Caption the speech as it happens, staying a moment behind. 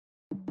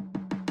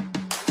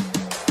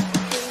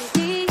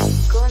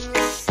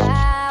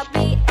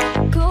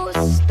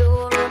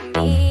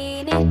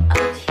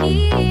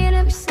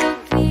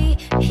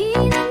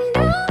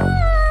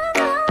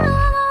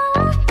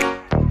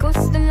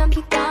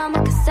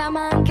Hãy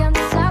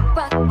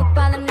subscribe cho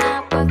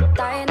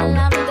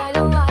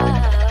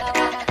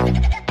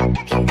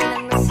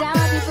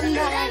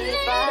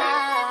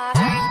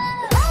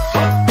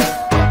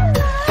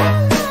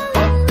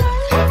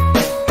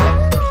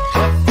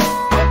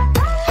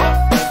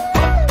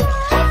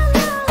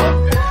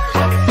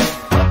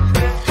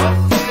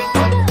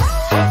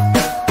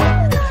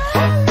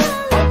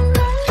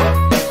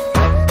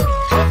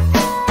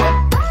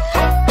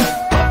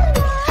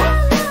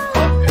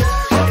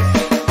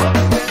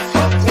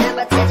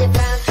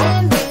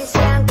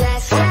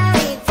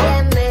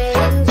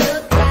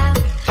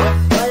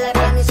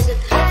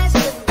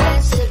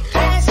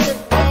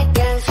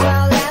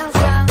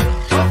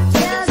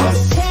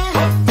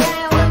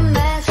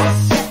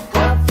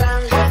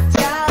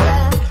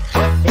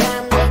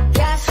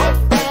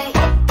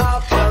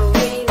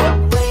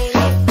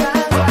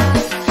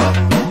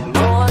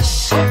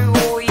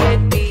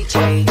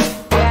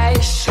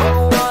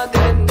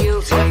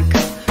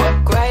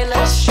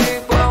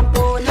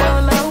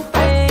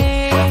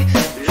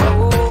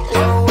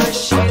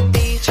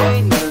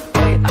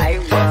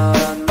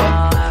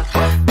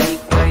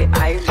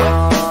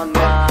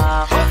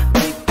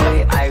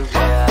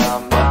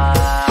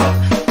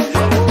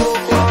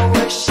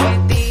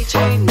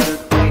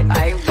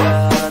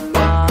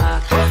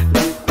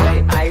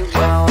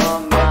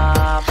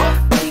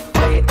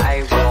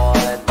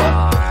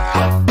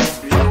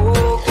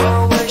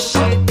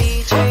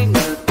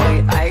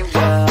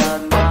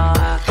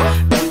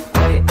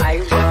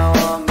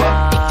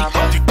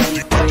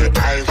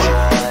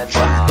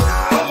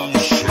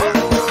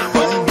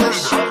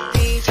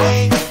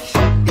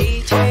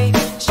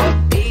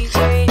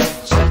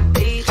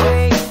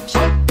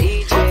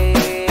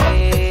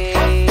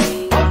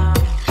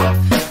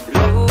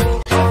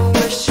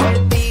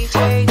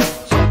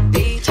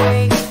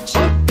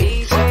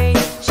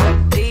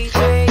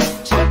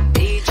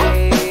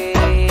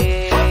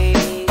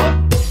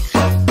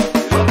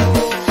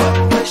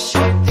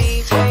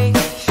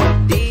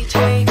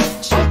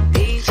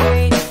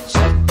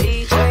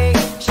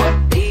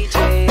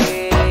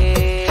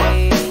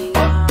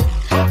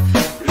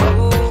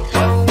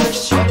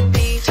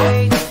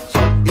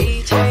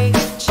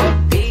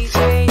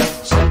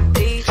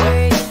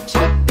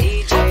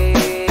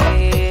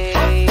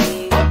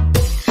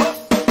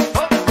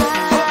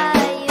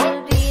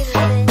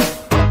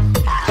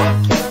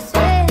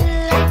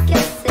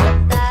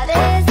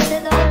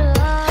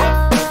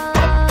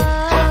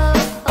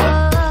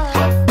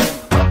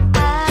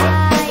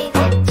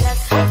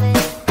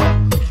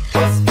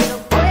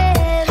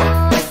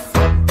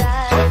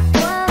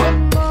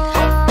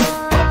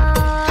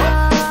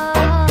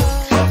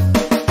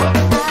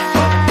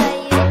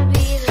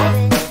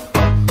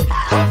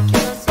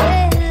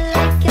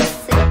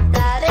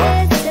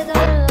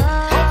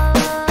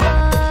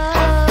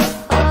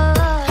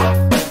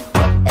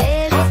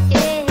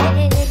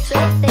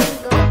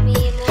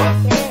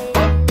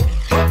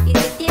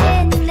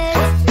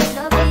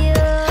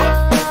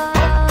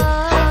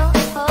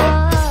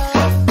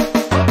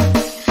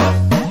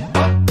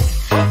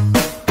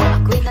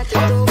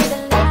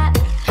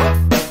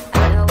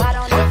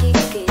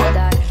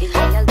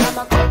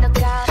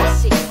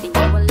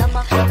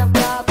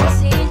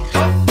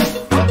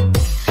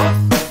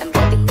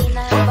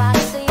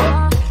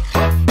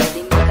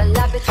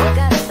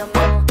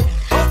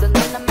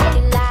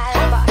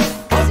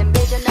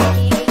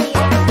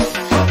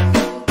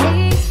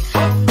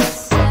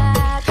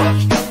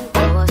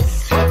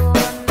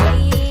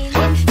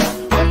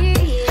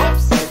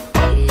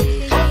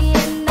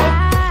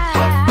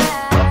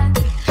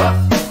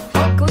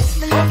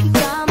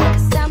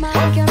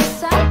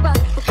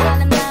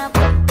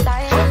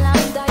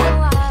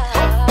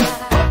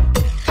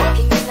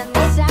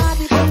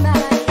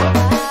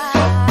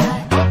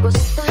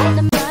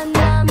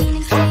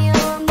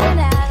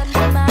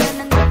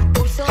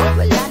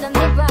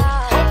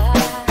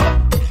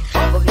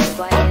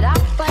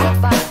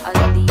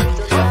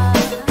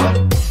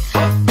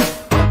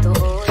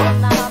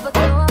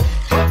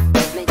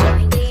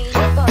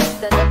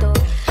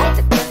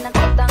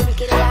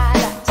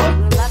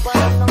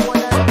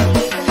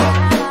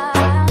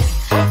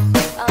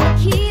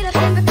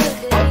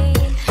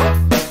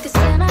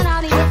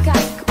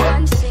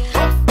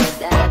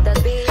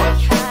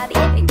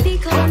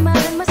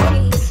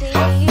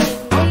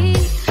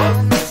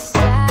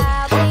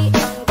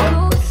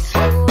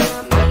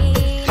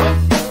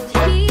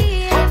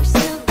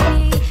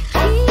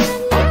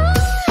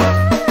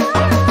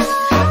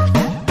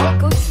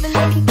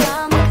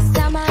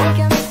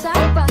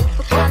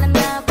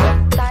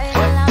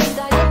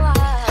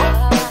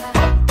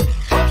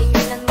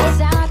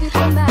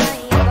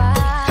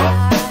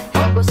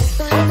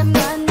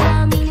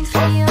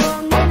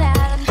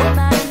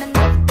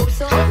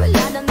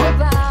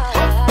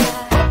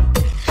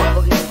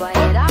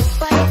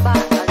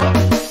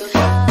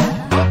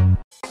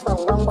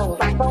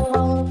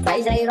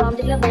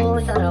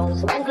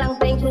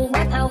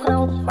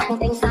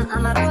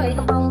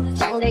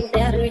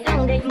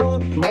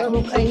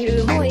kênh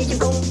Ghiền Mì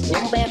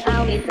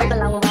Gõ để không bỏ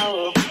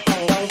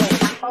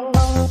lỡ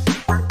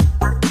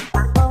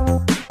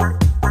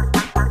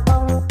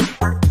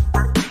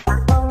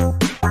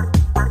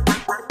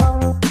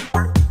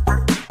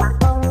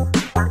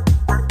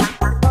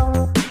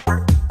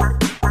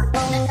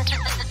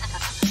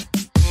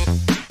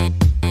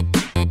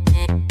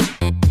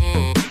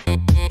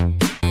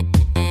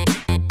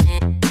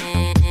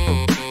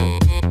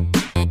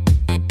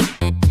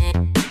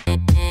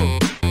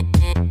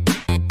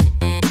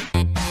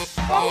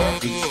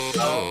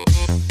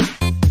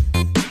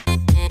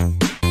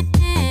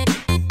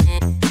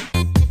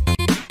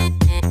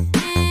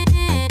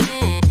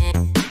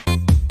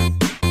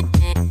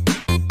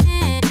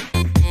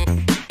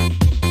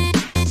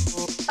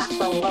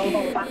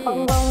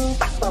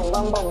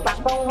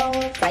Pong Vong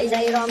Phai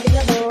dây rom tiếng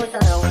bồ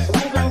tàu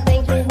Quán lăng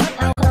tên thu mất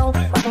ao không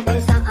Bắc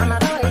tên sang ama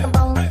rồi tông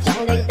bông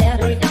Trong đây té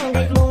rơi trong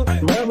đây mung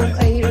Mơ mục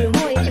ấy rơi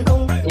môi chim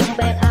cung Nhung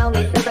bẹt ao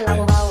nghịch tới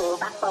lòng vòng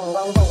Bắc Pong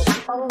Vong Vong Bắc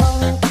Pong Vong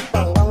Bắc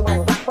Pong Vong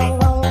Vong Bắc Pong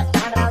Vong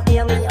Ta đào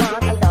tia mình ở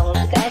thành đồng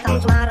Cái thăm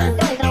mà răng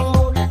chơi trong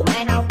mung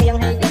Mai hao piêng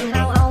hay dân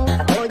hao ong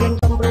Cô dân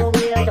trong bro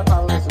bia cho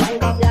phòng Xoay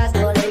cóp ga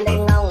xua lên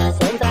đỉnh ngông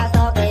Xuống ra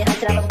so kê hay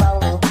ra bông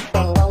bông Bắc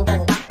Pong Vong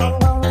Vong Bắc Pong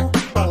Vong Bắc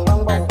Pong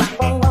Vong Vong Bắc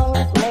Pong Vong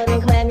Mơ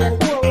mình khoe miệng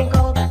cuông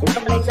không Nhưng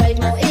không lên dây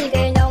mỗi ý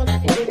ghê nhông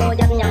Nhưng cô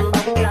dân nhằm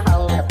bông là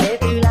hồng Tập thế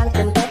phi lan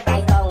xin tốt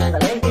tay công Và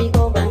lên khi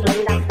cô vẫn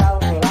lên đặt công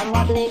Lắm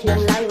hót nít nhìn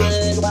lan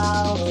người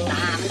bông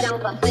Tạm trong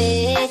cà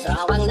phê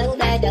Rõ bằng nâng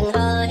tay chân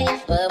hơi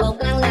Vừa bốc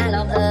lăng la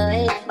lọc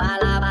ơi Ba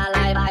la ba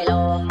lai bài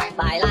lô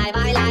Bài lai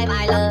bài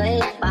lời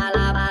Ba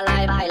la ba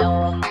lai bài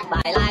lô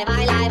Bài lai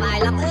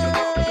bài lọc ơi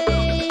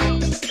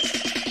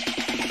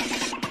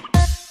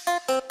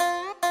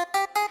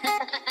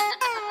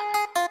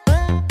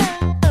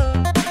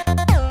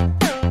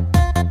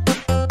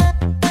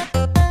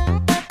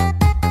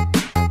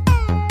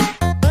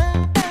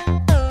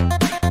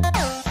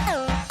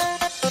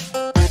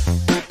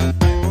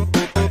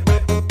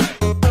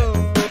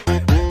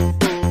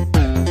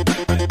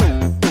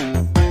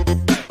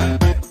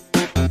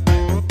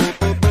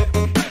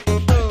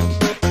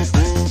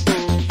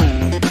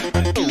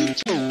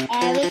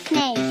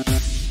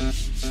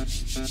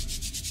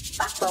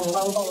Bắc Pong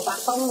Vong Bắc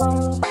Pong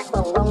Vong Bắc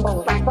Pong Vong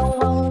Vong Bắc Pong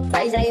Vong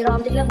Phai dây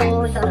rom tiếng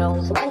bồ tàu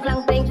Quán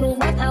lăng tên thu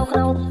mất ao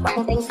không Bắc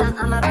tên sang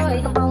ama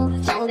rồi tông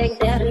bông Trong đây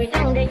té rơi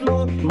trong đây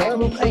mung Mơ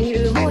mục ấy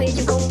rơi môi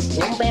chim cung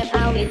Nhung bẹt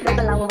ao nghịch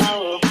tới lòng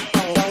vòng Bắc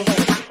Pong Vong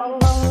Bắc Pong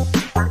Vong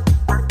Bắc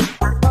Pong Vong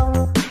Bắc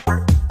Pong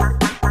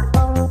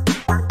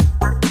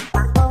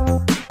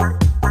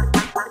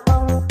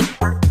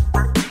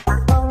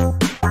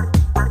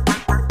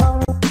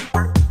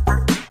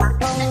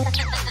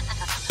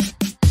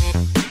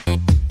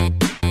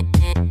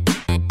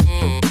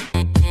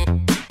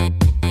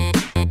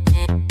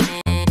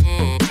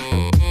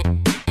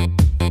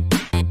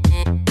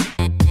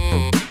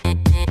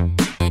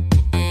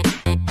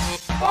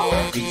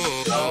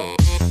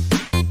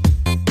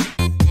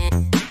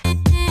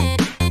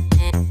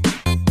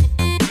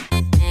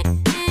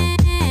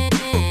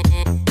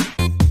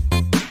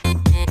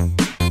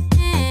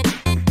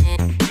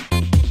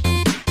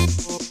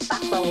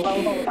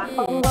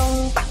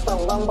Vong Bắc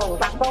Pong Vong Bắc Pong Vong Bắc Pong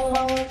Bắc Pong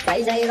Vong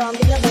Phai dây rom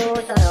tiếng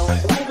bồ tàu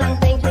Quán lăng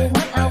tên thu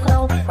mất ao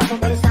không Bắc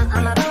tên sang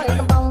ama rồi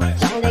tông bông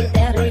Trong đây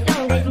té rơi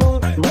trong đây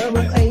mung Mơ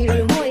mục ấy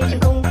rơi môi chim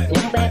cung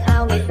Nhung bẹt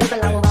ao nghịch tới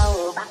lòng vòng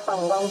Bắc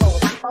Pong Vong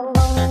Bắc Pong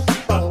Vong Bắc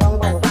Pong Vong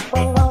Bắc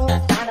Pong Vong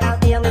Ta đào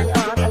tia mình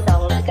ở thành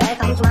đồng Cái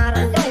thăm mà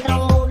răng chơi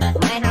trong mung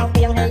Mai hao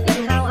piêng hay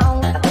dân hao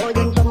ong Cô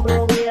dân trong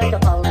bro bia cho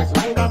phòng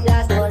Xoay cóp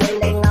ga xua lên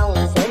đỉnh ngông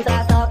Xuống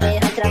ra so kê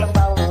hay ra bông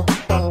bông Bắc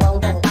Pong Vong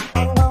Bắc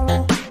Pong Vong Bắc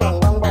Pong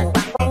Vong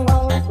Bắc Pong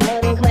Vong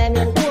Mơ mình khoe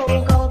miệng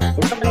cuông không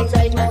Nhưng không lên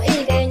dây mỗi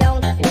ý ghê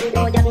nhông Nhưng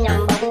cô dân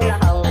nhằm bông là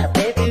hồng Tập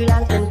thế phi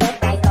lan xin tốt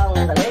tay công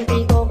Và lên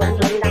khi cô vẫn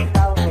lên đặt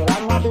công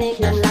Lắm hót nít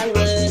nhìn lan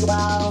người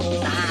bông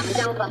Tạm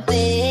trong cà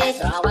phê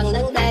Rõ bằng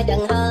nâng tay chân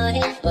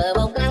hơi Vừa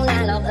bốc lăng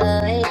la lọc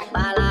ơi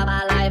Ba la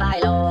ba lai bài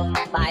lô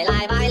Bài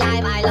lai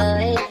bài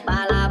lời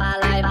Ba la ba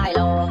lai bài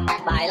lô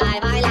Bài lai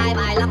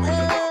bài lọc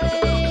ơi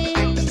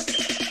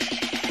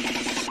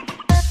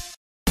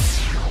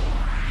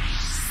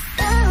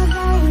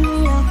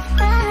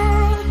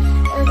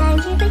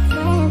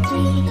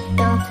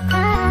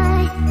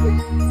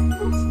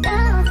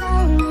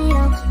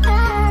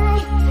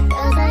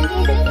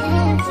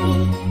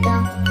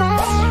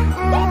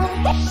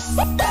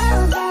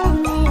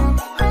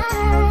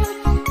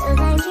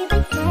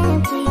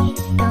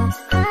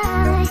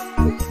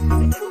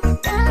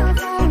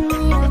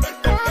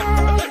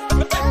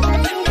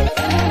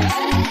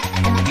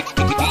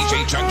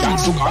DJ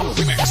Tacata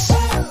Remix.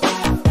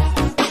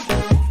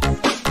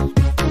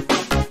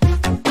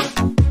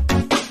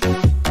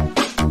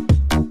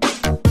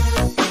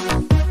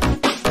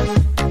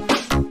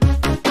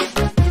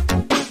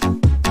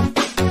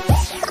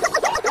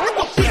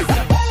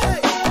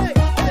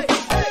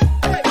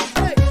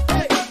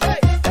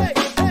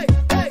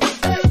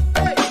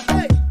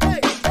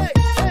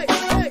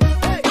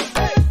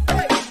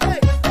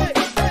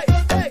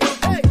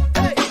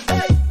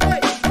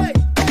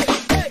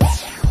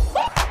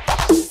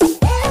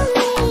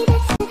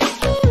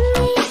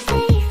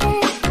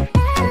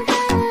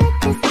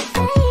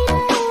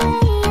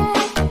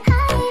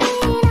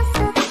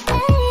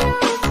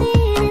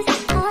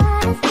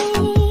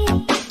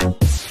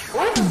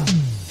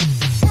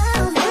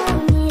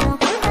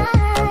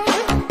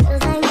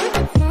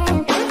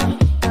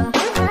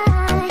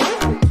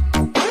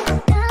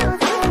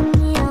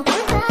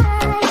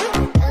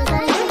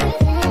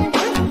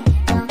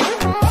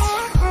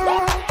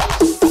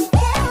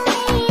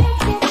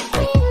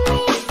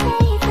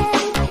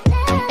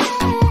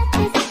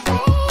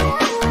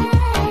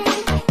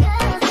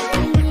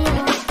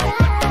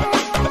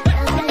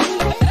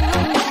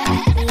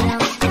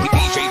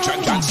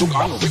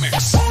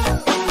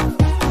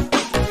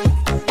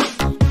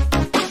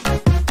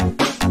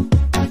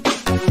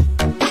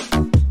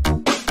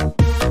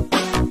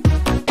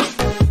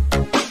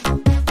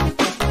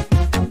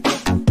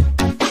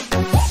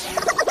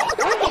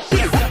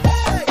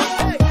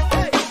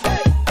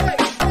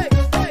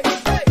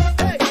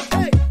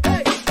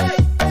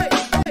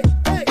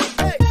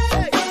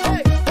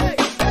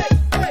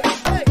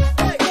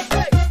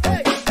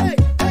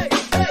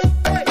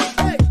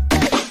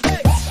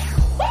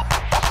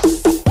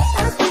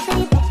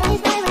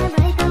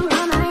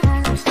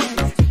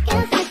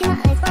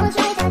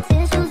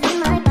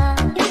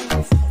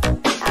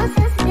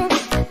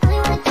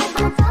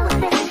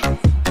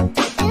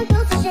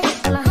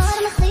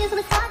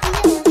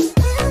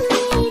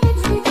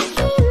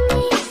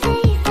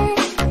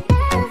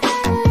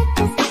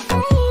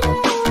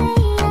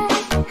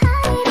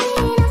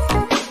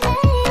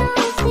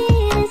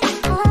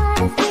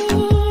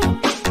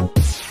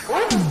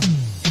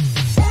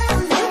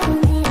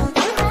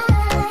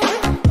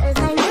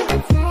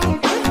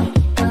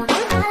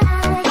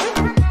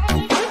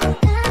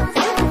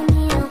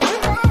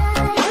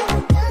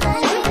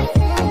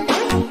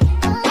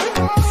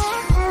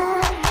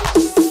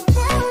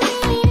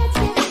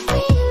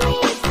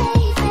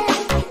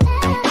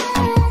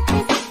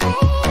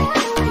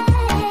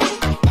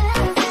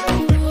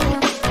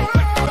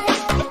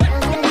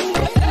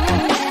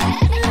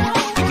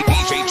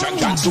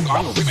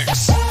 Sugang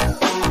Remix.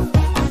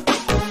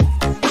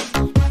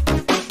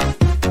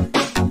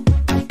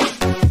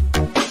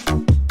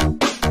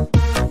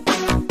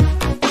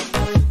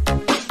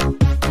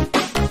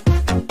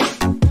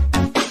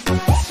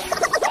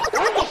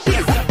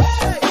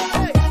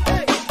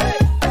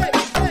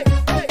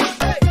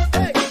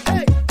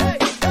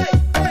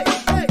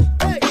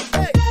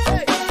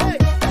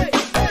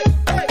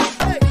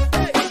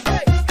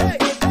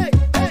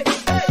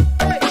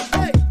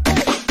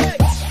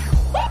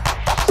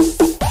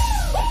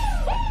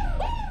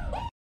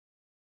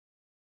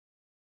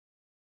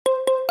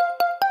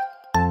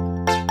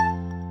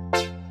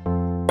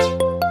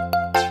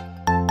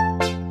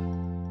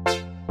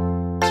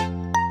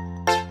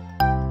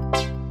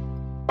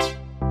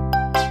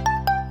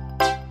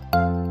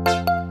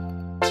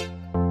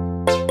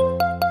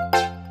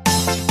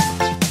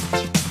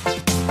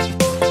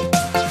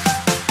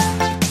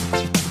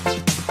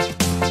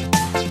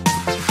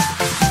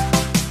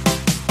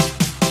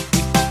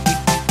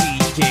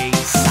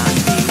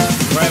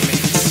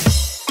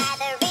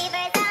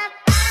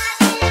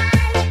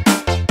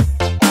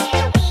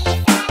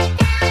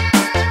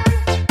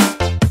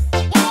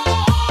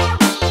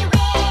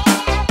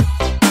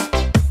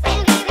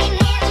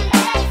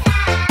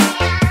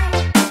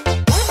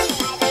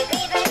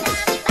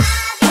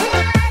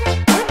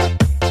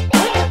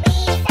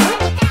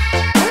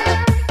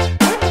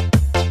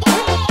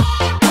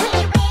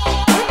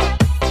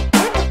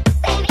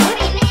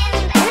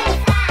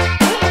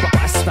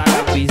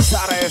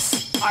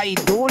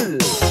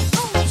 Idol.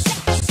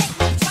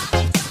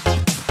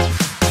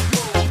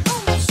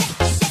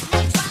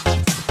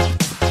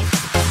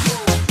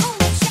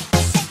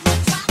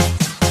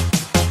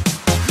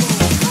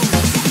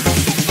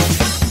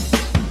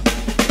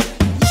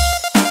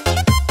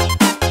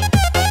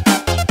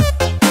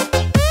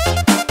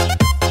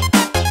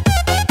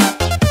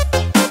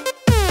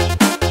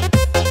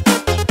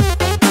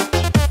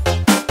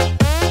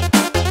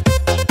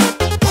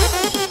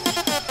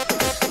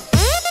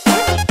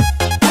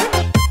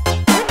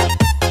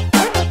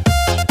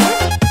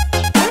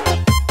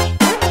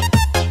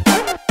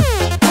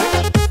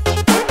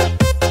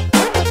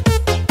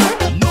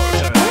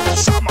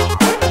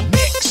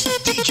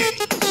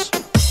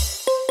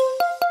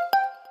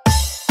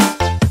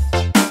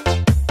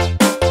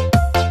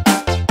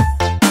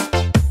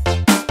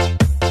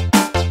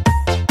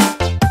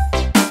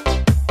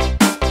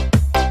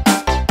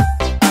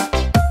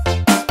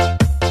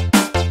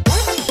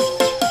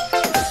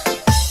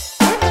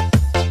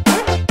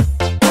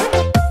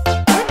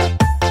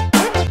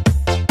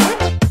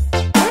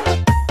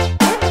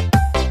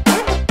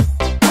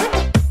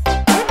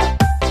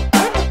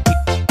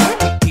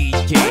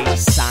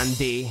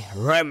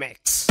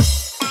 Remix.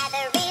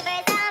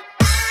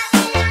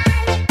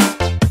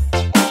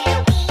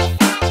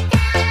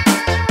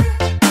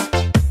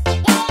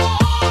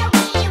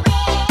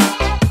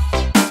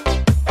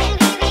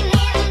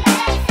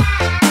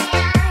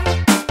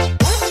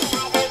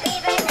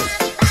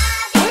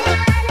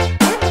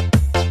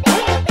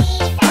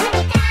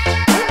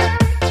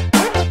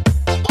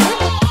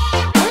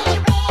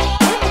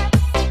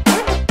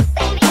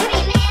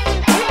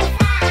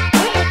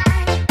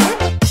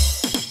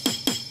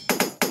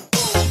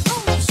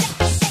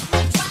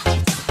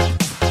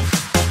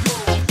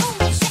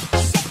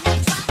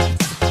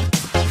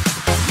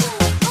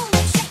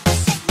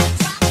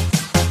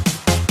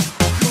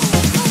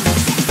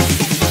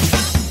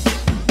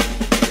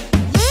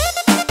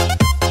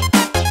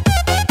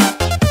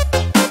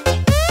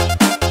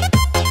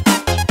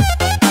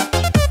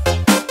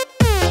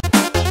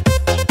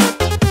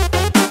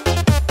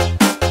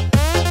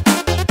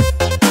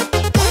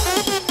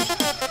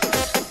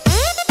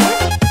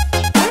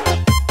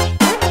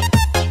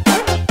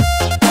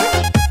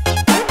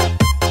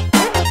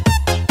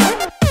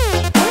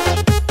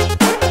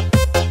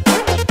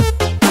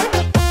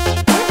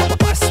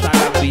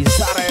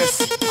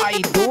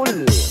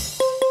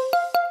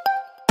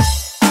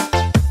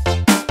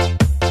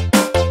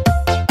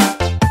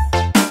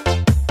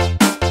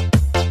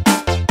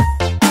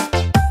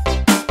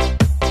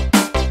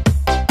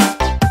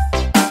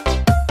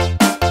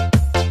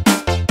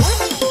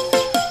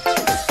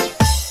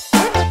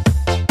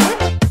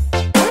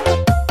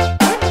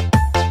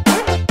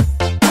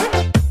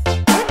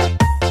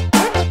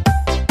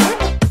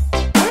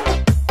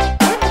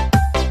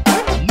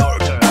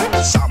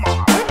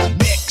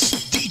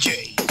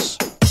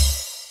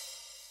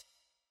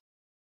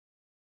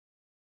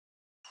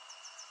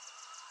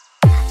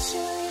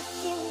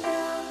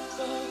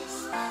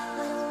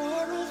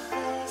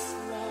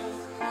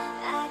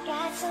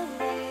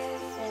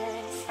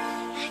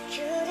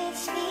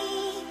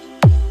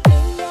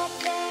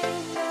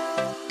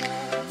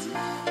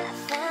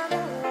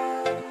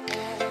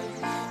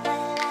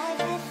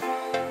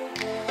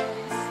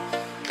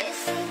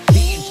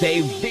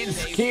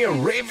 Davidski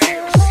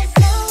Remix.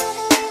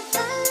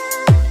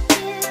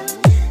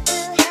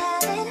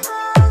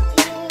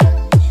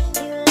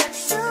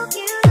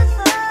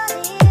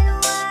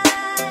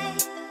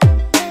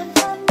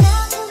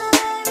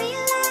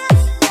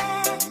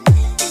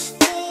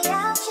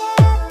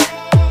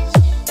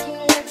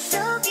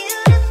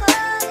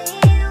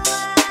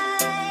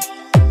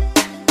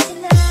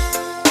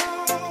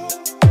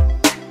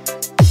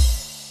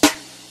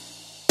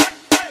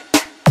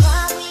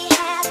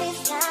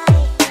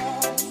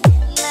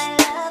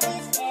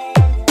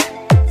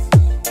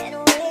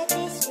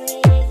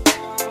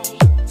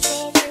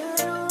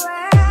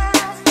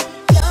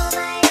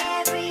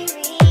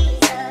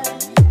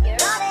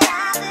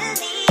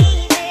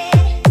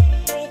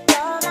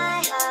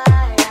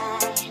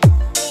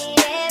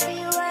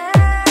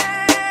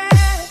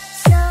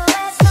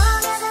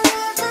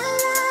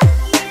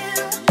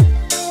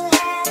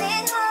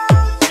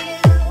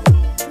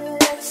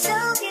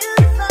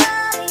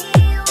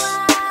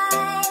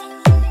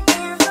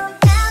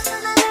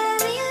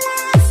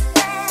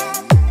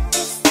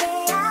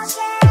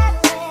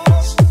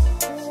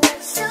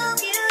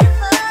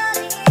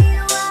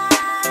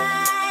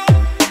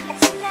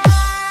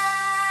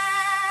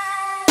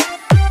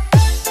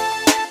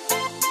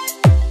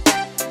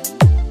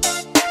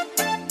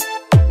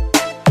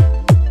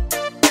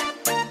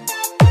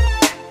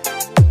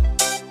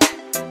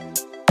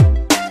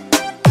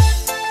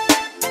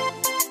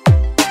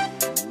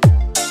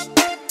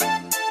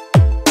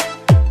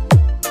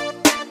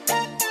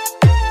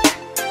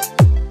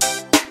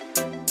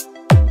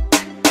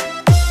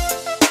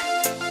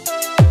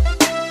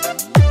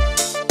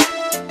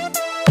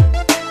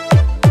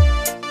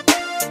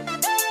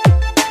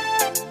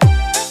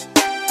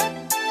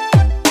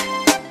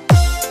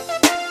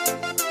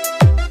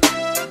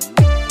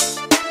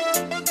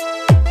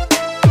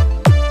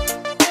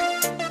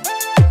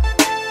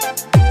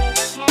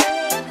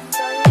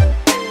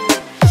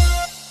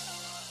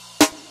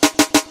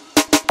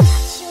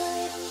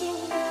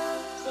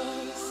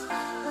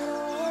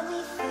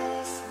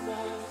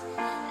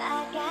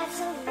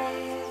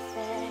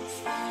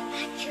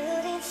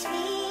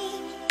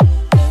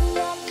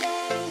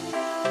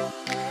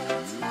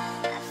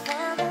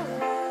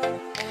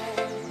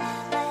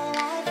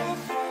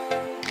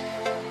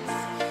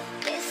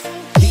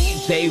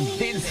 DJ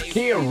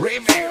Bitsy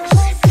Remix.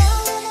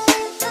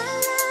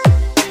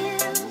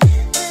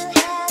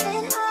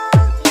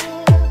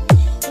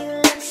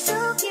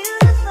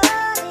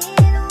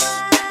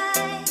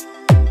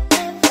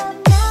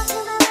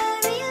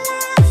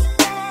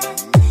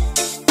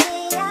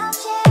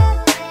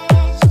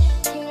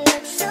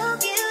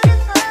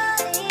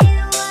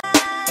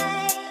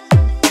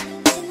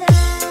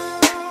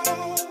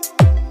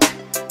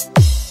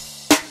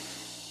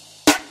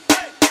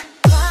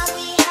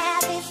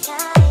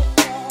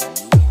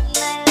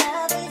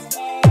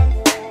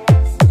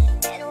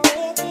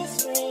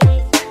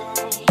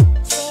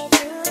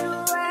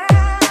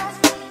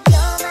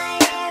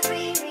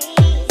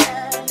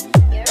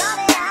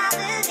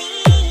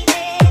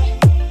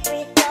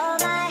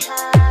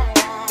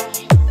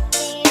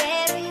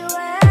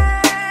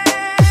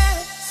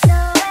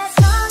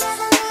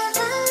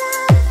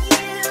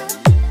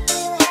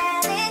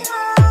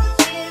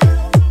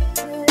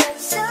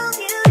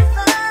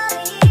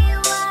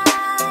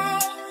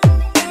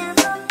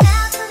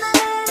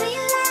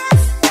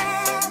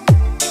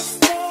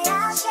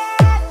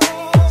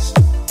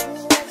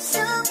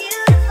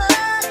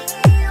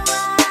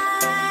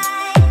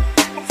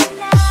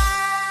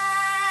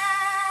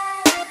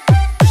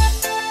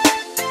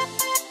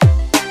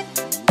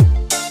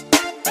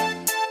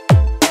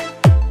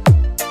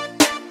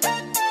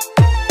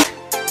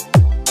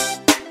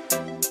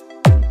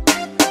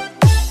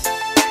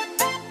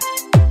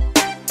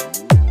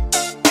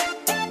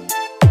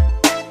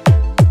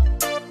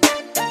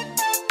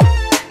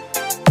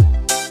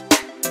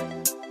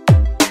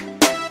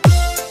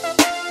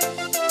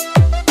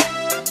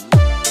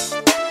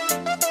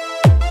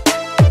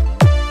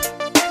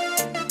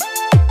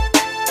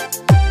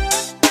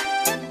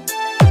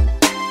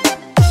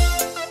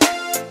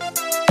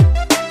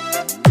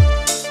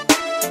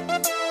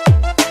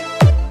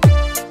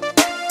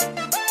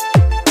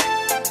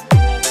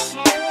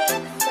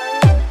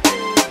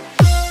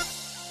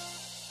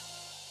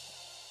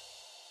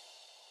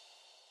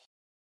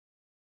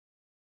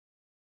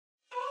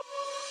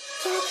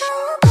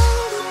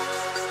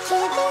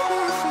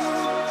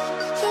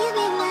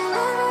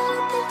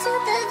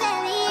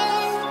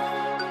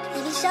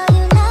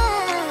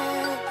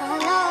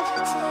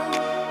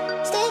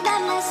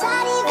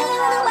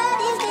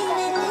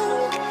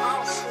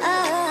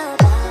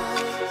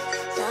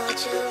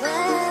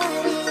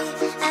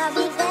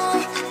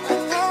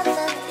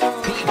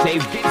 DJ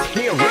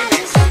Bitsy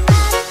Remix.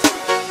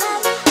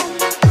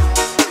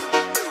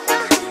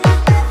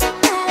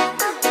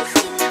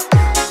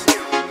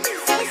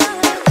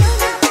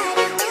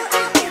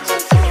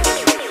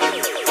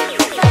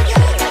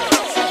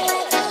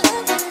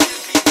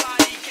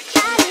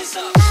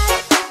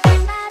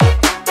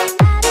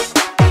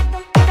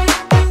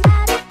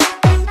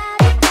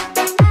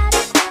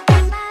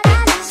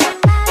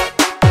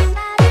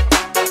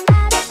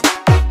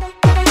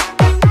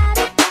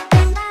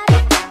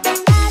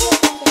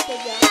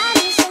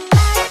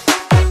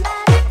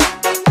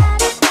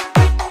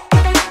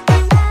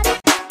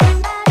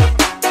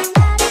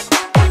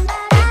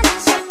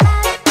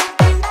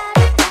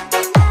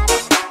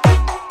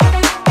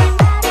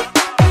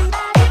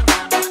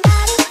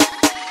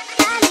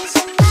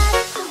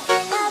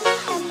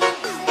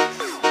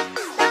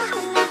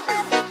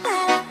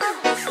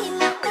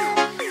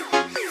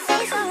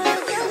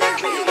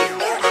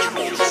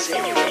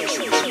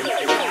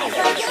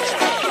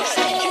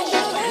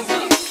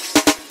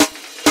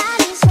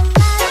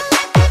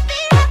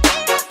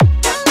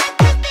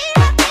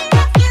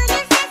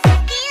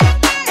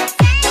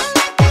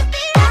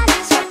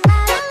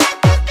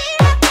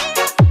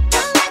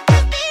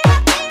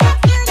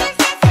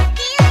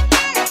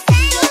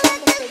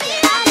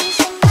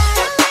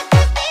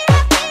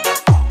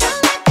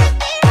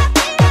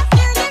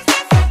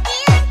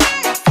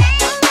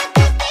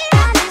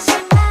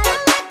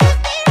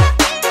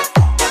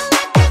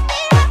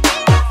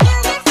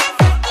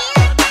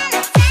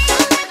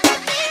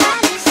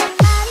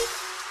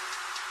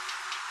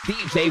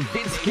 DJ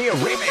Bitsy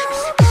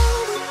Remix.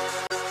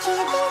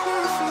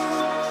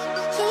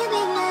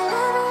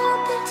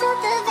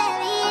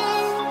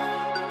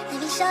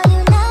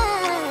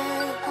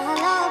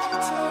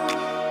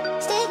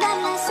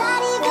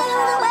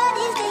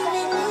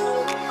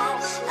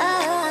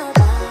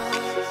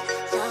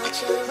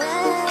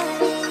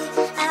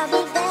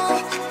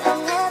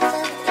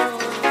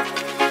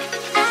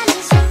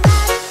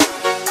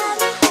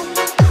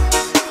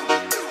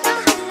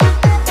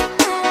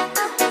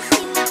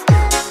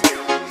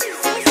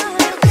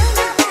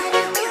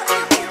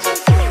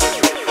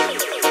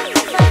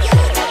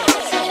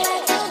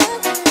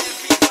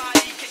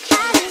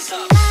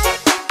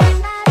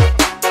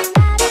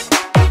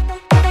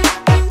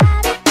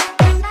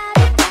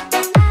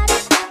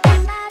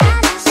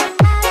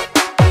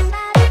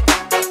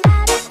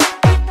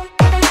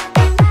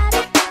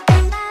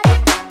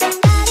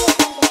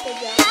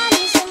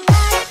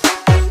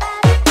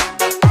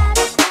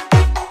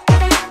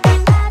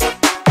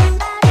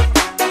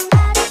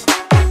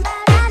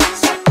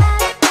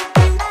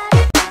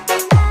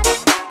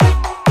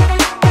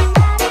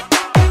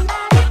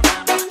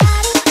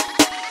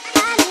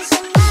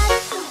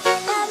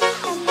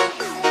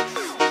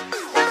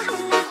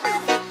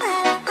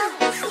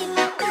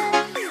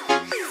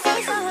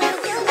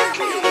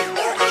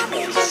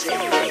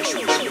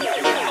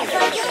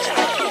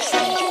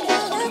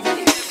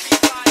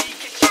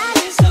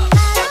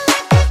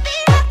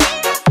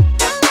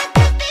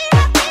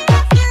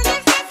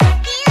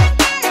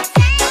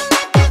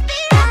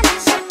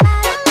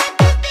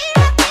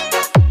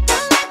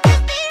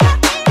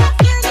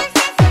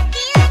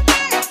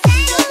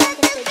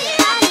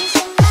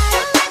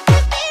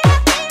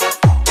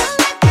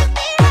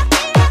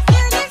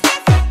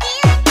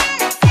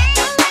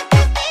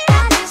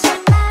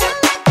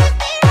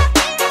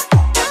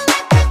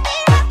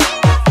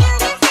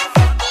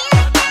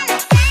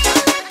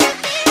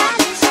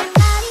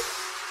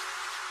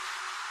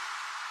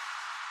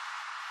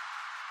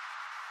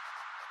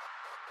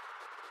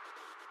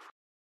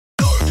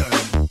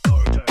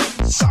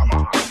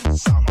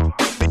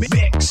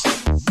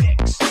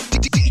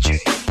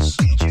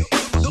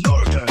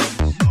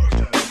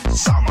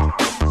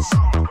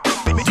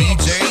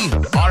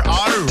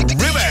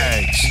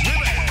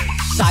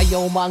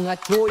 Sayaw mga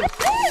choy,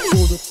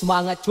 budots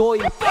mga choy.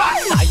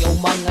 Sayaw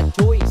mga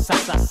choy,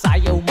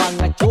 sasayaw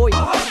mga choy.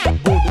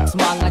 Budots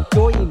mga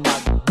choy,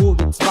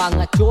 magbudots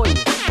mga choy.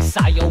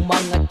 Sayaw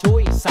mga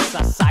choy,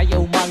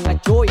 sasayaw mga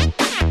choy.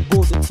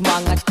 Budots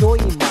mga choy,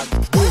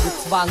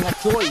 magbudots mga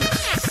choy.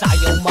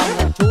 Sayaw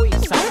mga choy,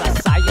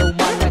 sasayaw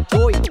mga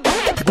choy.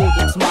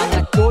 Budots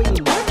mga choy,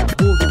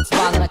 magbudots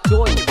mga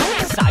choy.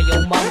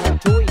 Sayaw mga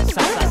choy,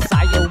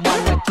 sasayaw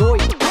mga choy.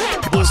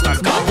 Basta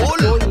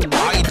kahol,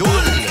 idol.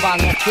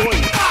 Mga choy.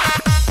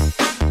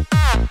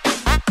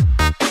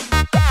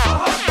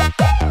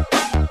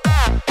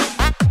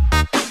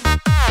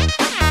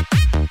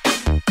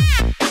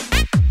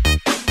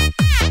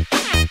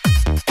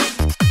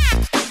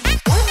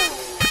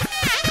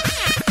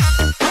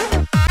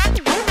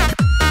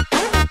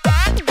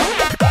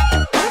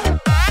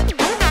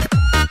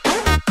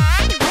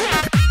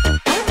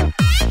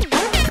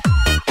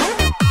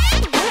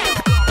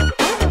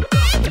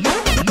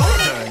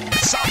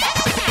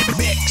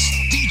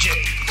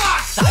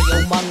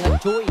 Sayaw mga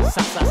choy,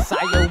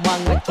 sasayaw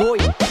mga choy.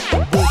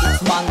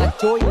 Budots mga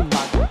choy,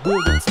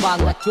 magbudots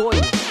mga choy.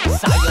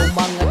 Sayaw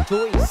mga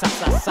choy,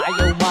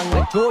 sasayaw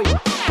mga choy.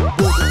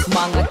 Budots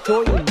mga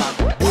choy,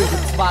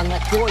 magbudots mga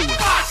choy.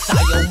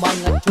 Sayaw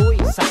mga choy,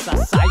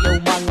 sasayaw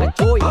mga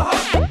choy.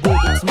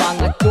 Budots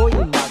mga choy,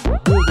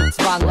 magbudots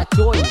mga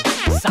choy.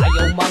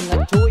 Sayaw mga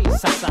choy,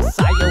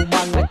 sasayaw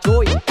mga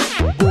choy.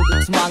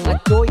 Budots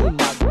mga choy,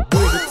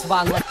 magbudots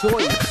mga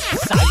choy.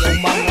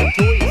 Sayaw mga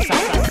choy,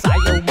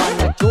 sasayaw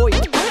mga choy.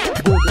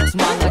 Budots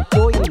mga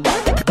choy,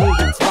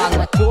 magbudots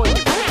mga choy.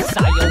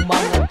 Sayaw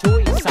mga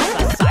choy,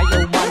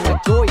 sasayaw mga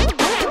choy.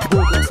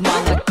 Budots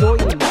mga choy,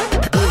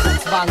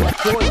 magbudots mga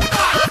choy.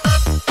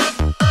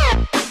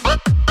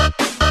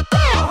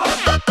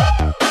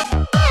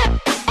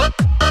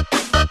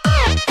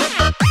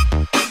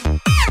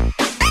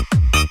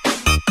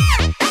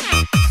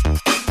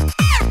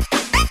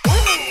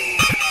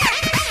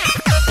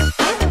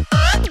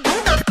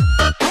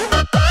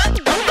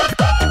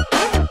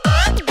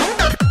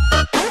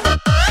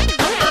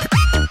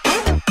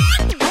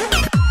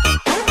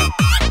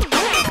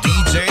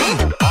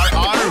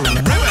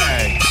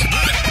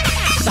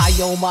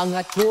 Sayaw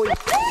mga choy,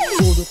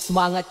 budots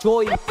mga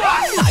choy.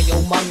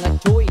 Sayaw mga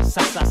choy,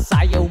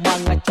 sasayaw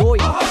mga choy.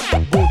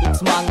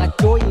 Budots mga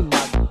choy,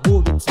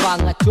 magbudots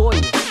mga choy.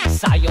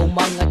 Sayaw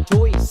mga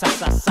choy,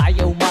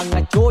 sasayaw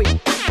mga choy.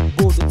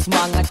 Budots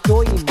mga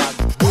choy,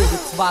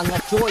 magbudots mga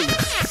choy.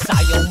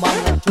 Sayaw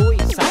mga choy,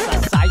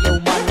 sasayaw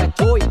mga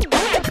choy.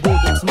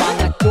 Budots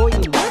mga choy,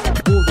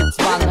 magbudots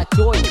mga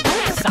choy.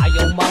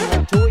 Sayaw mga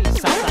choy,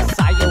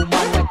 sasayaw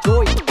mga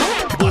choy.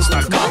 Basta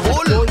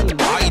kahol,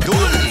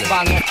 idol.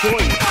 Mga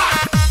choy.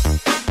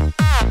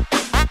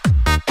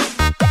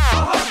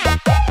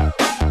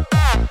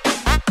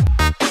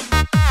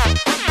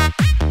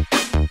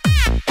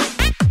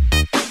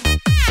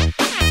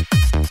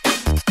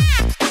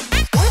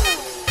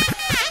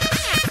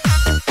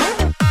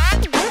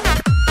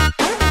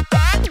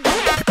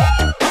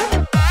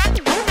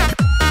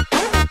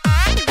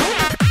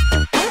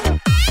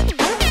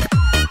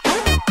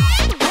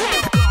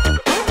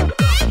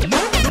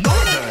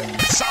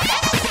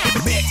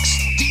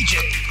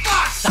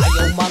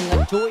 Sayaw mga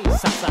choy,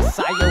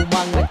 sasayaw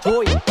mga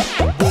choy.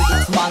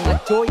 Budots mga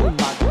choy,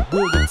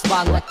 magbudots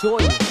mga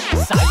choy.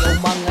 Sayaw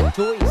mga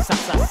choy,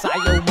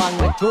 sasayaw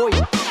mga choy.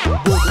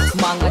 Budots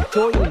mga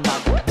choy,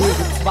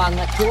 magbudots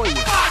mga choy.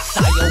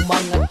 Sayaw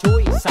mga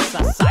choy,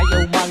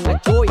 sasayaw mga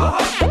choy.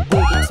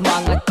 Budots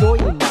mga choy,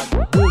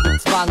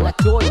 magbudots mga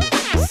choy.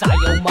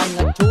 Sayaw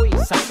mga choy,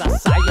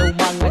 sasayaw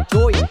mga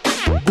choy.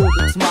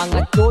 Budots mga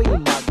choy,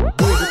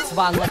 magbudots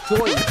mga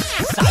choy.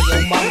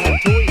 Sayaw mga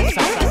choy,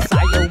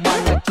 sasayaw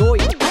mga choy.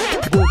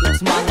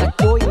 Budots mga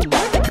choy,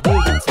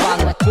 magbudots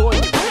mga choy.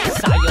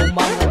 Sayaw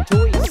mga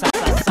choy,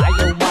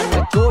 sasayaw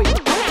mga choy.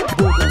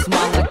 Budots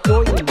mga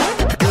choy,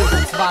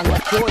 magbudots mga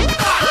choy.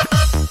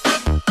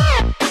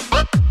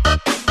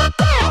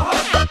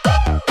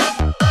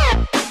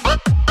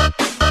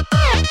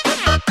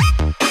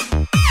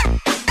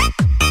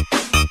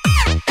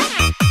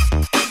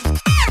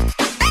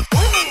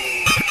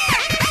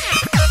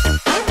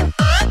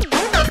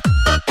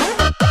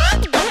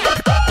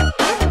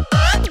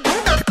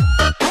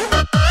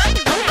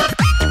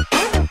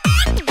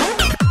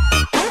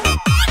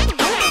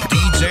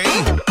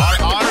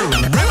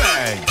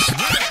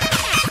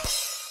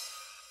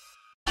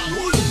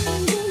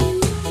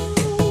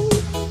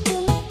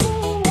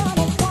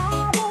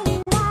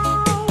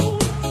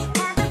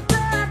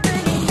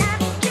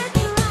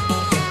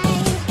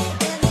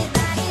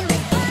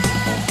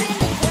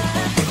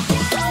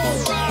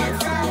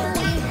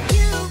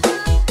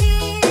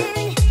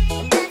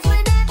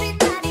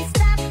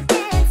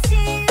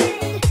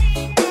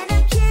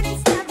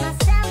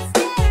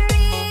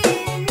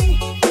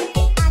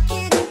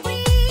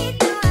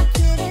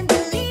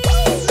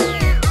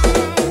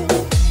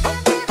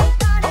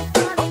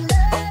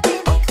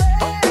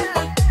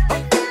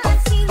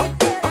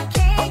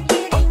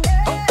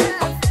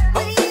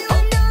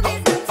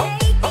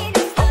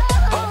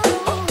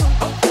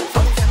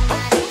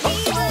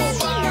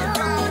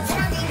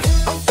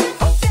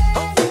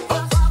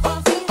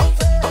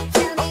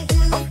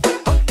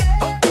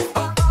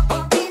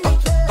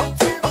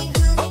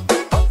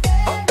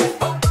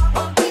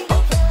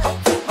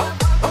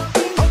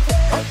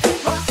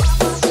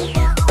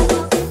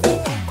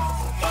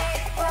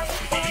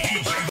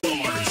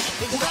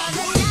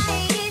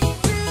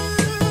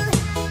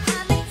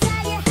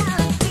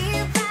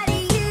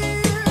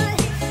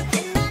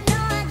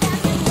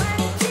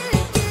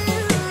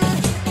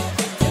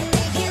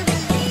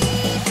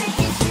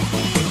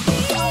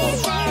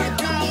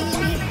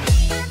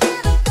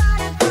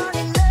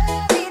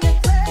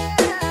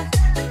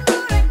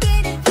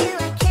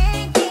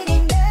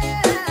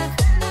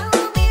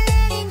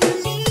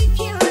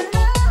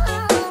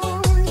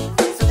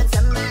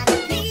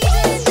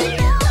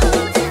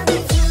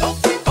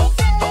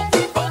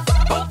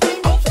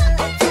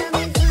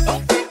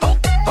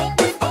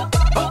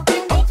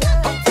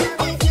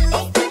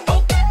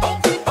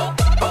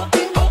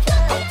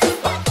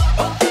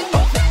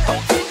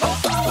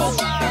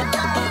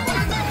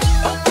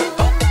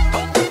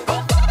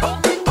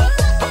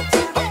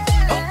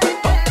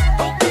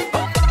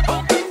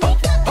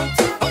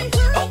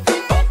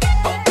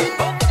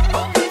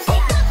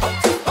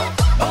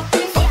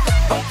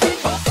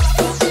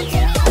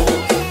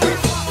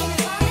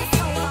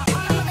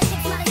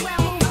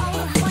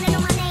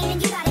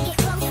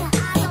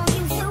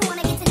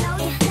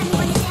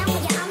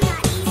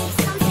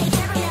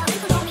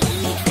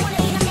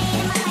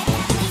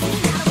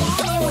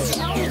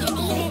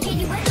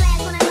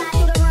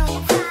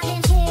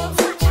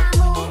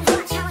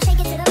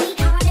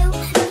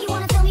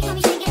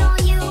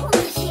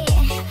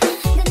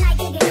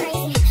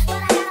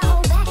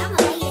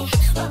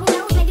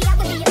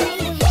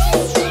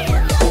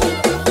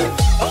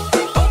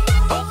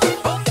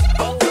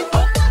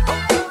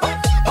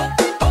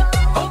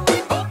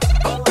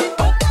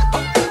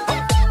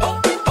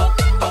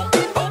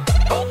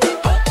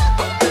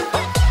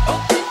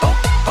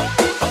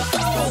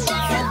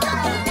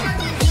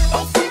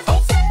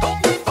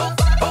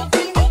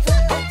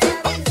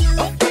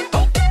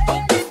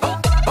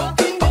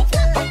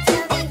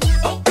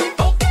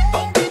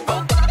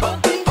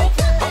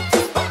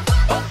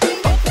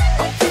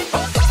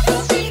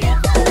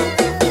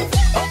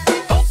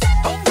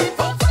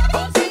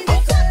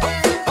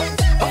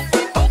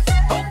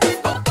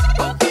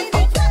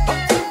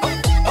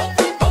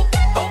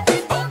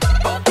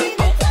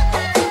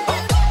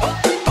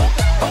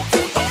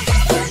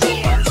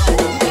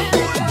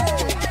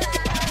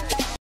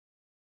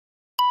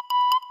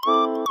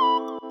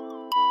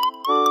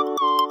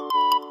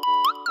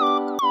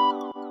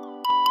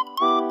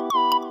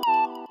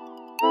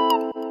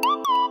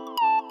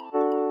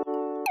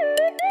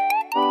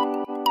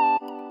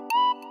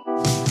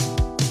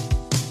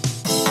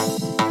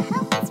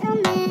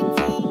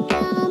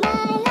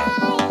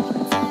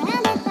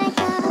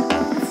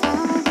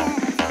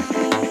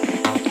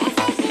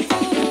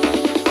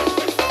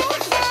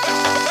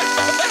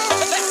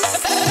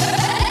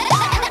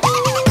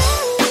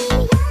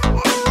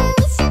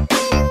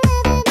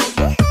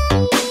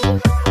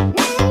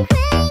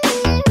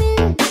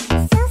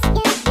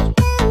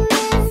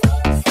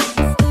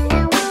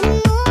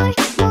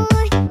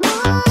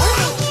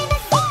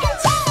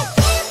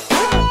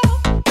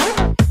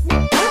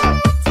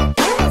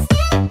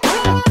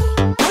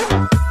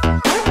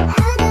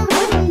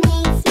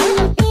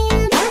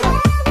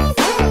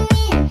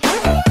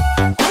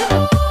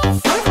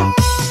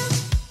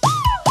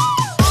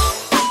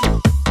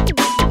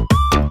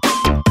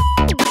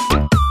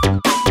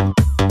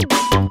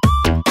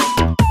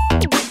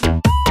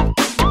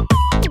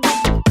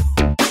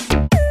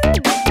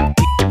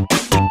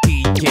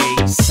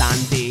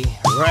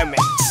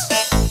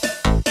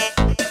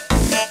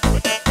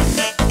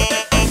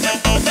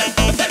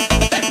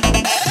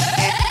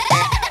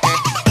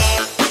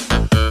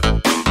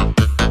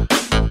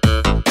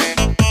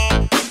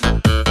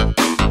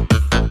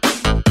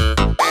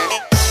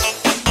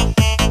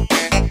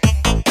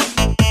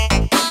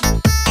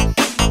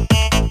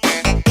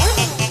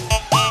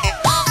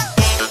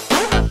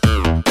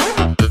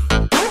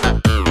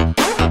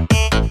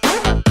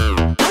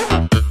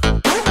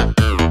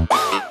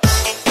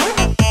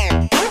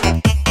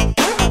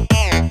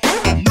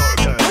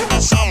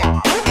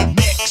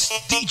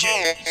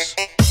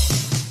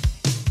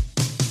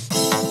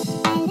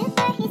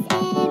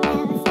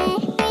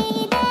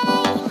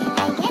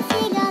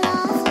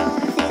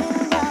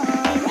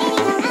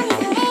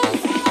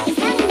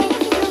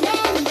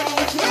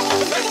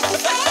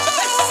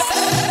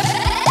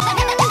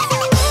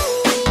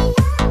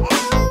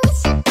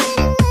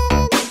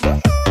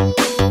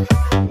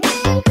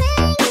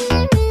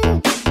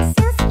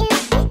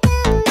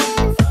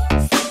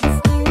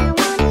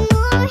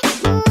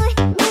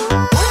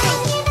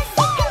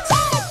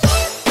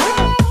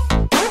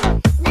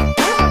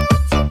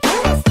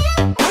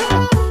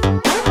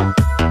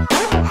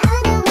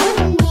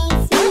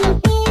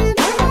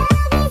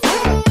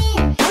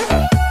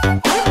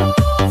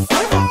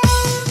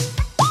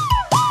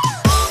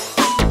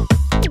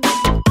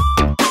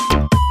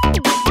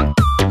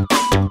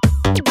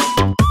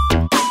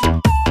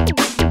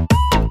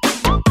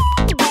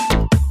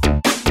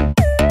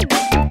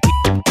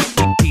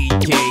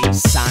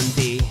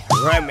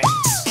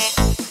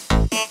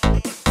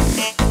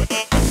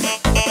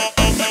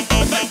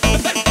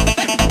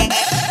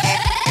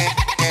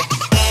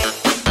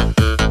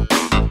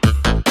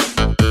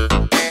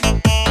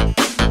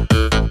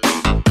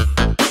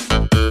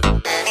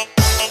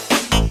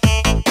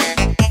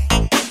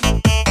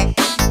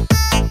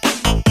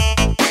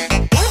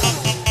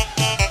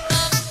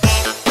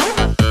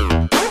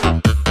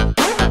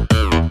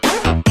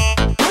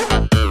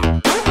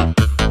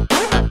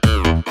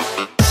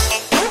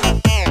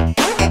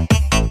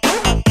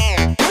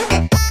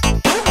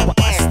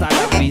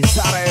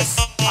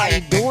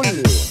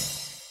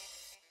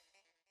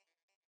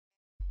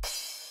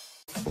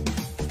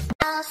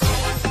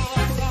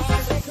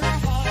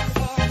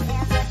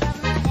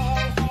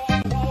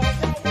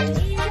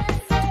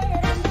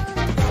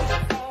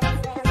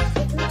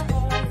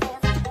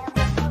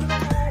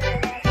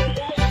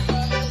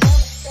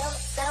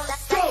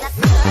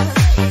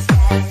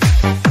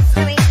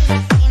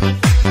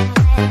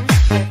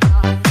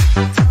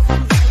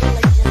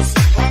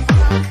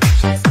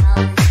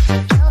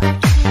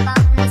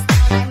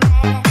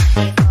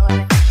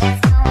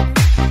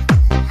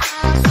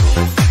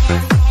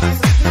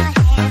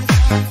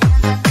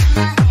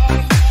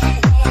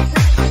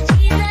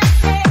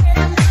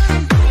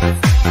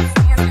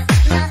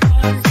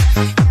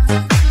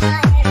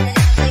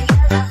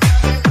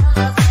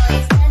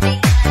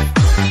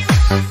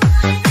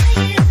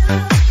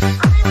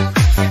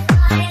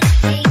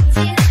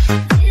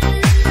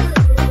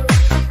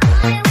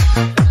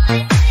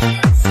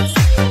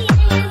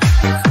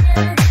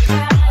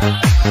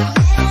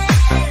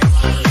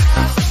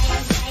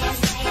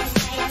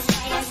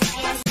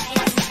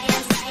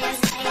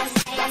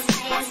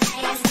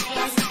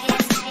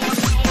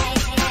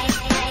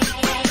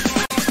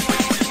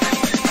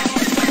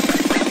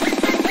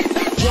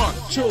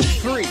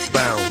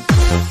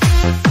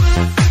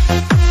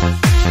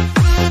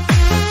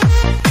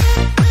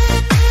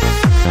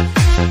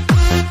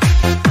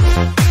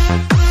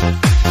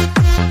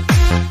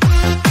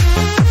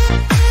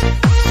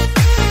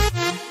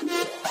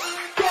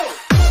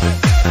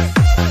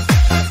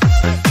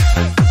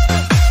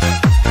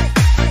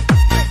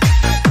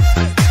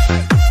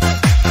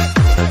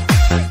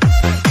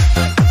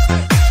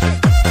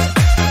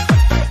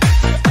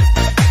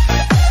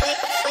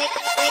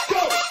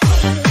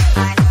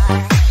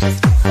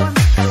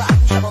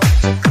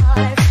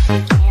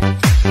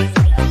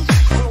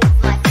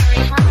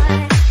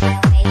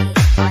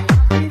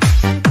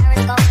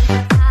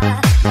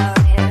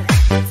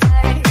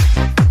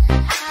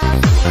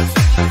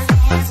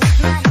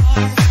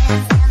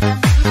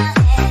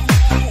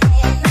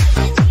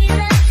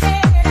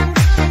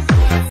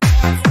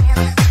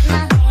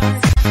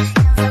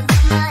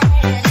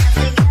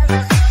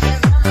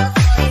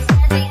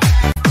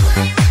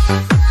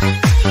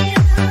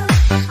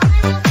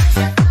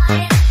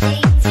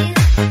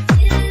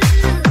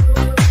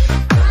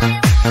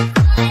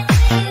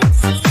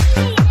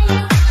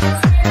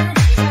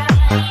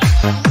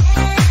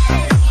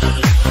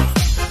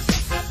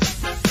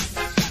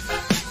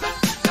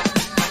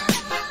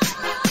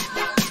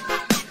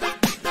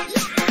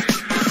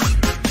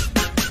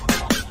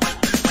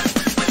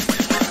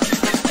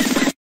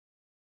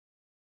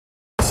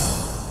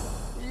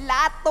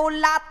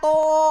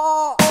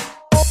 Lato.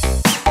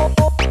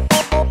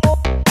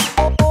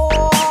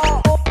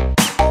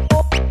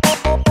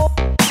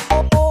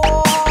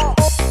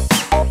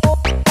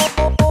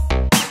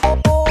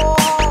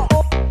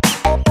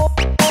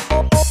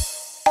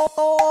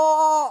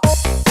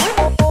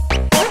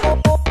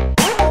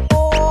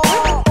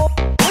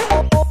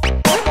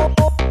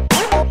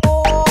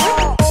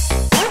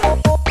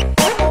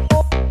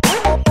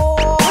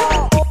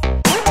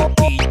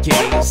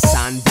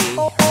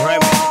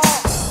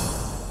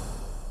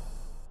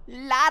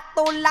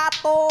 Lato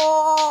Lato.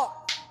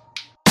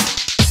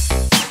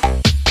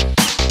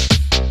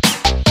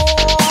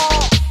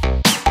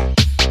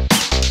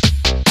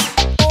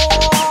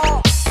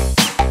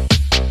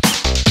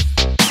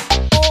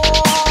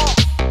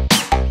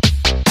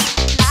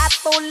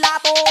 Lato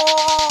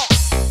Lato.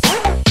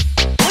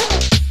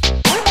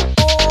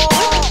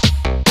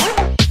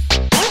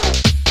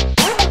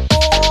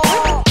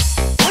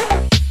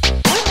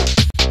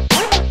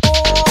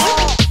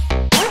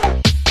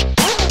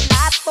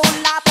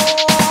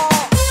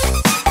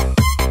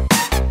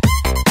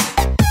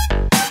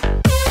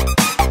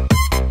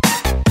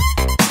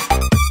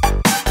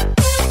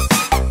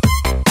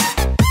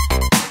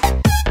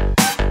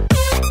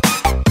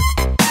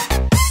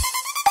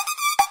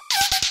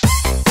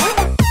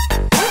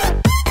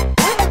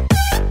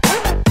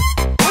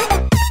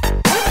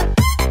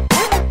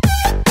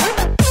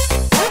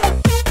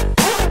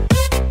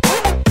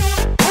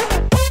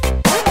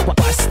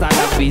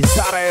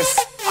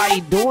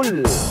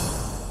 Idol.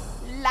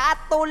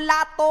 Lato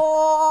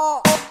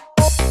Lato.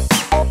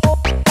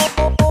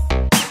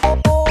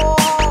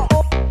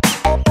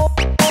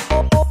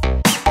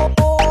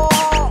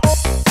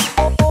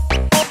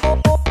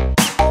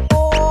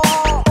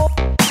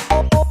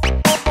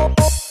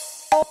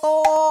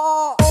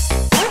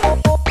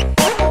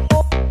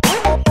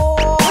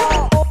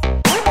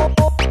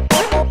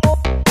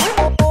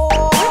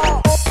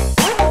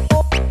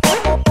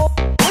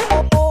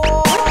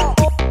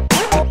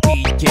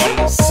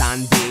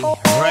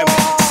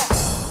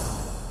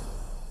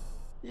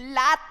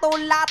 Lato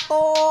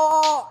Lato.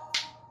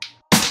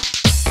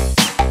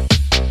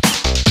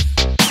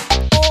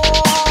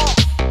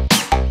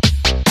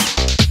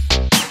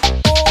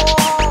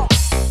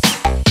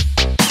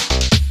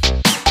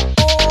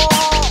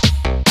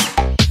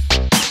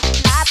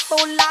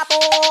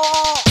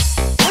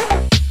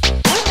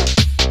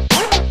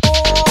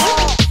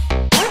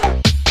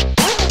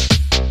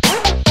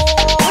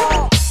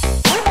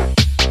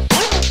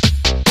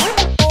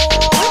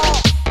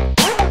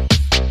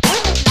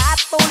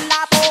 Lato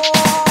Lato.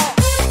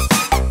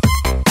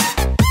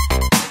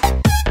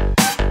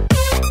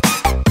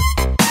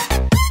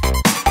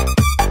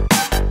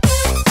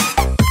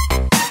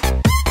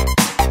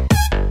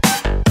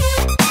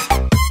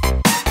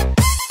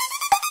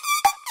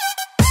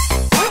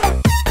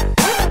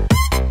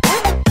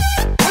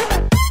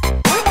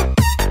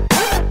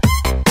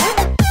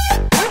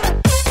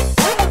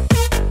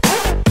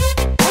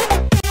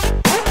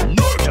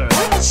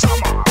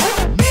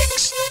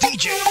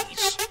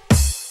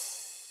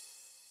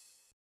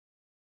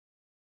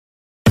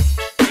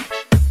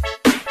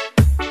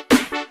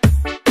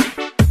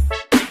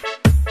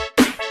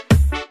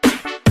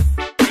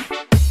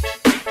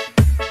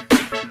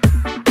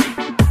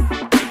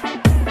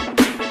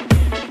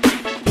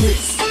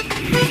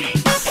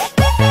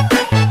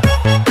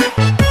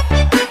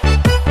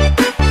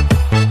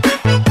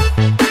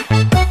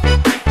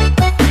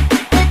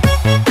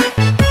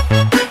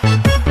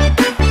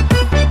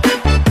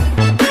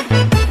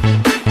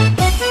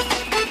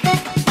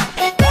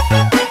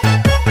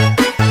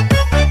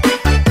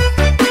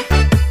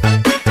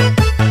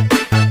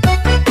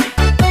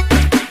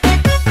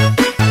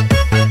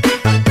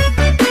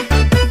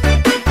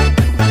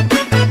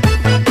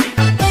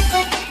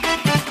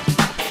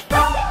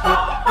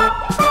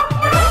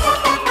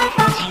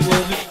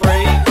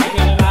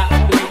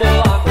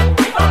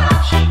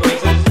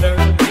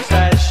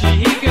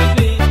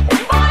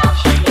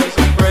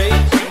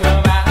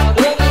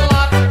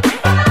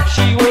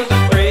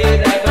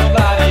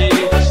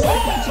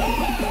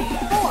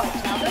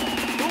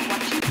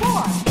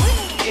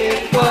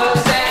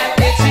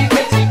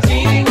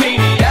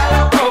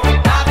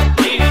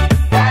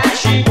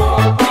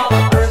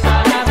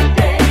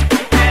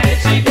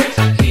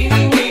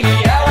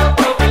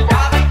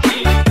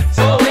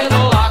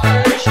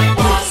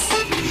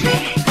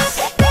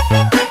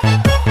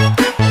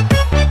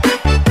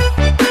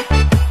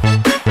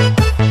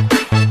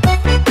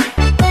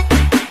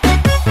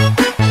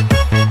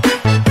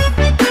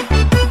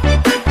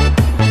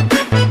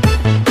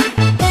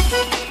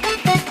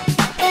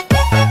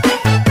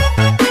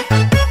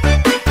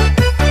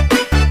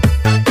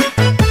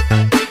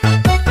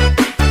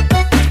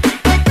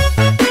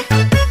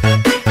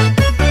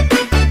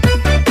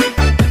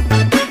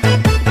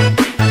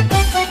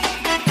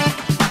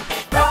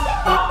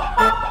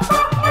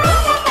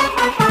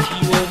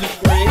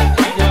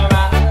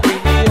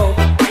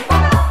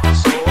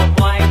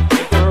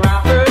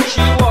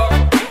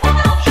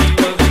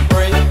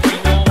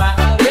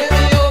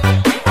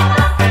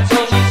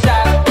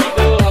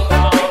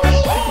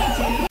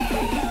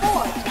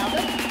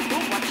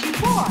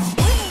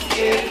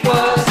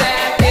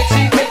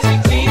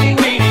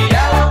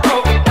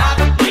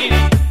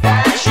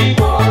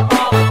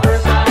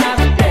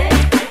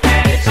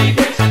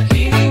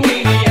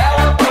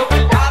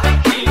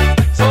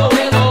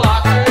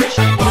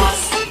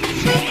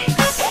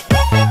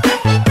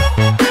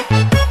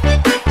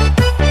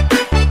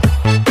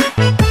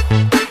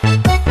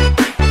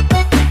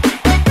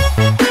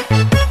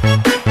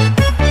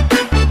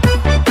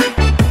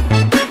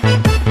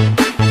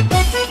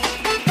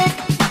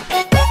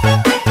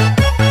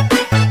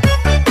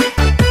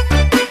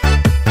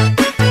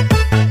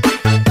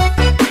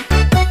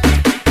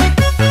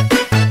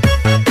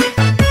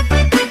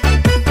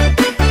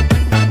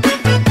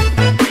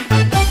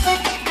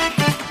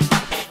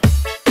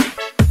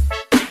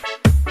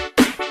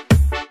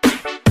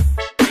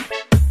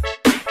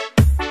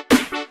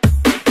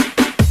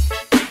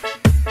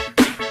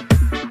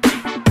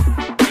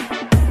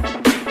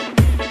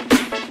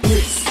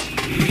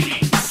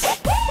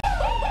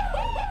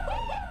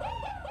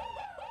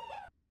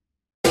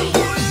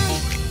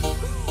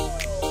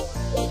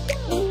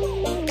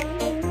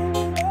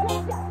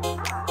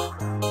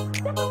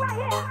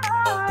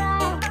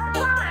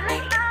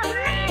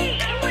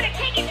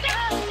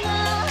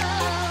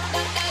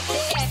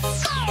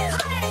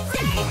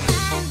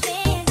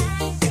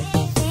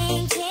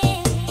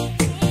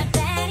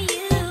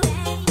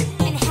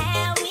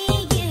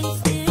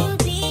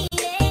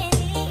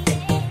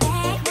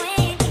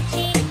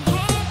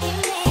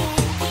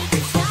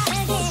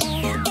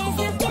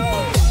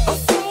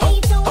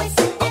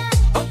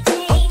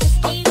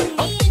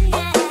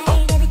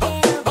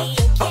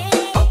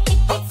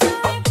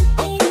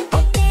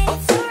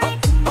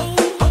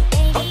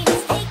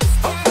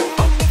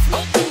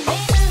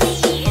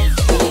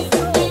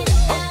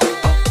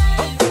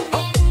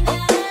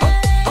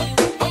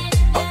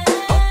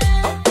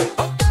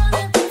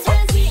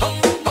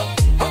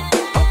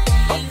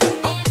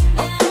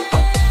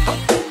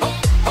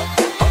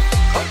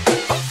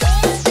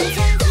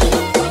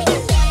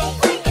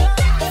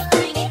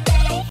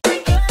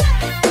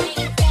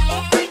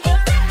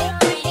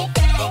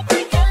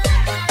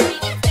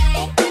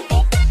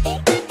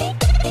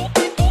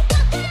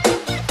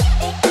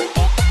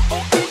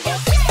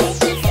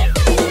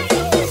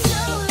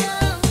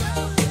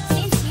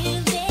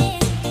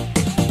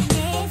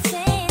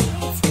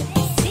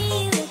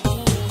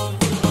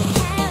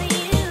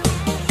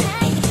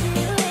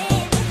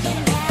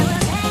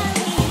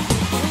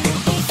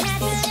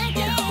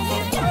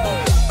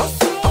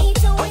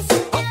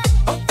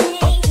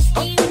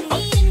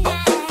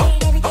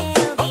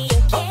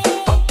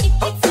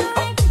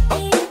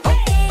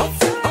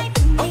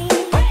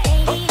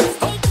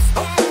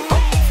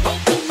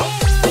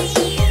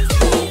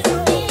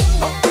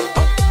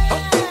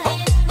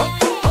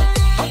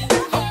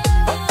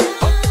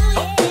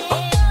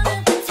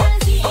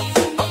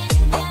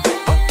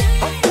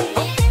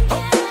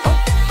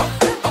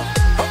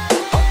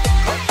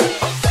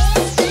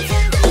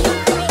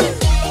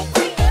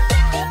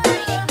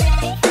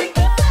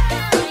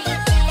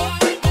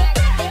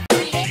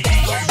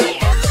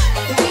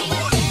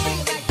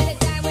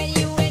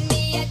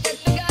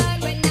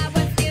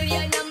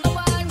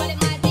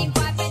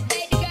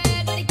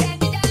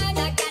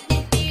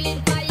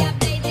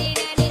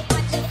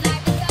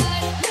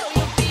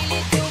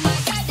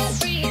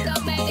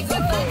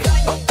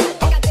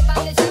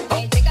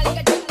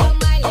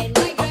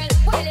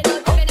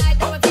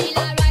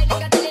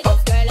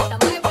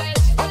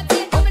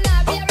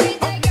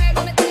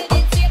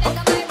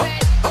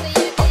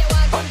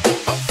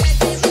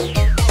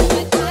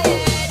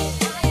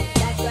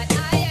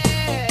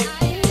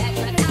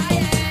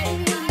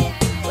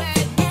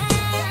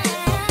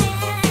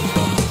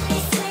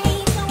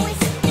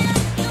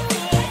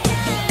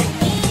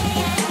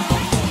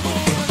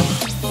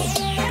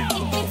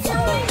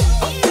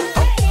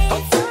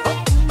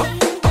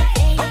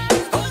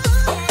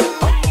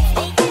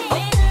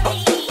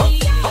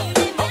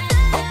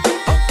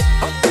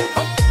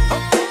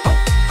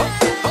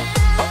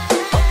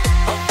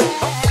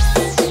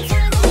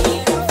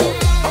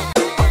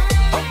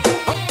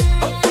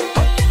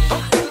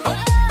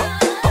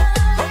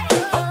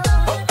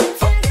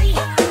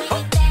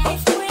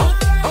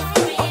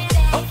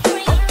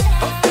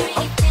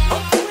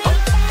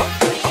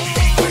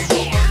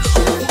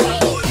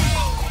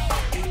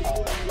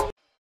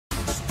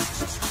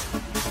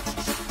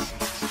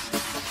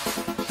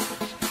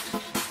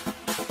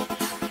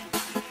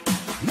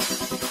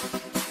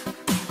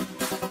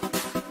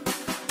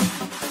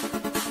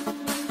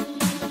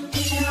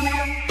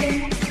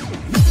 Thank you.